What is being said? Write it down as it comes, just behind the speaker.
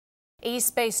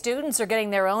East Bay students are getting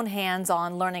their own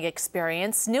hands-on learning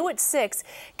experience. New at 6,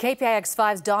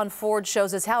 KPIX5's Don Ford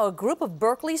shows us how a group of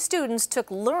Berkeley students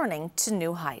took learning to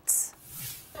new heights.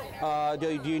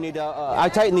 Do you need to, I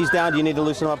tighten these down. Do you need to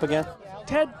loosen them up again?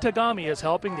 Ted Tagami is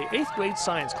helping the 8th grade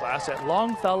science class at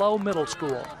Longfellow Middle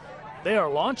School. They are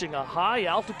launching a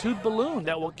high-altitude balloon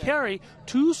that will carry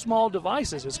 2 small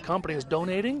devices his company is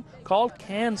donating called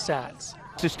CanSats.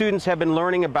 The students have been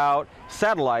learning about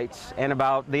satellites and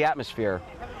about the atmosphere.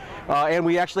 And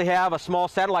we actually have a small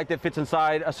satellite that fits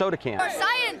inside a soda can.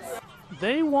 Science!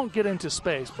 They won't get into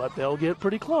space, but they'll get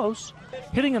pretty close,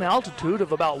 hitting an altitude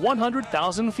of about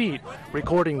 100,000 feet,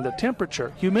 recording the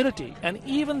temperature, humidity, and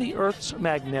even the Earth's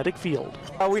magnetic field.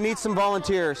 We need some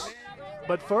volunteers.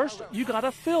 But first, you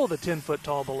gotta fill the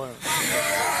 10-foot-tall balloon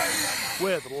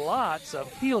with lots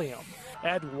of helium.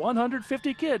 Add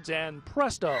 150 kids and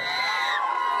presto,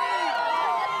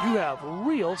 you have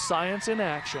real science in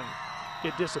action.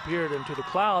 It disappeared into the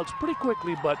clouds pretty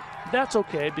quickly, but that's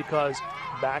okay because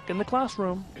back in the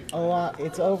classroom,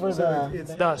 it's over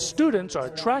the students are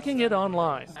tracking it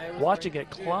online, watching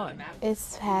it climb.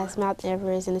 It's past Mount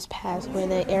Everest and it's past where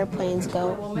the airplanes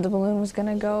go. The balloon was going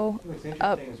to go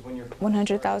up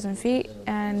 100,000 feet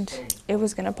and it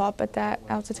was going to pop at that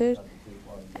altitude,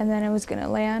 and then it was going to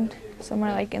land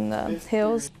somewhere like in the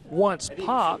hills. Once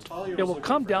popped, it will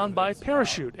come down by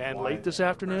parachute, and late this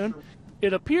afternoon,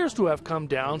 it appears to have come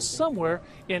down somewhere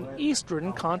in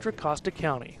eastern Contra Costa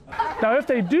County. Now, if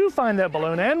they do find that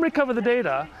balloon and recover the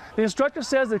data, the instructor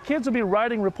says the kids will be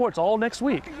writing reports all next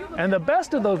week, and the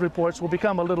best of those reports will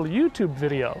become a little YouTube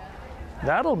video.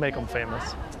 That'll make them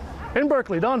famous. In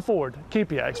Berkeley, Don Ford,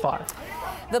 KPIX5.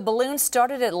 The balloon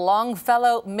started at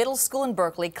Longfellow Middle School in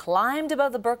Berkeley, climbed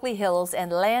above the Berkeley Hills,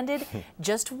 and landed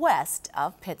just west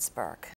of Pittsburgh.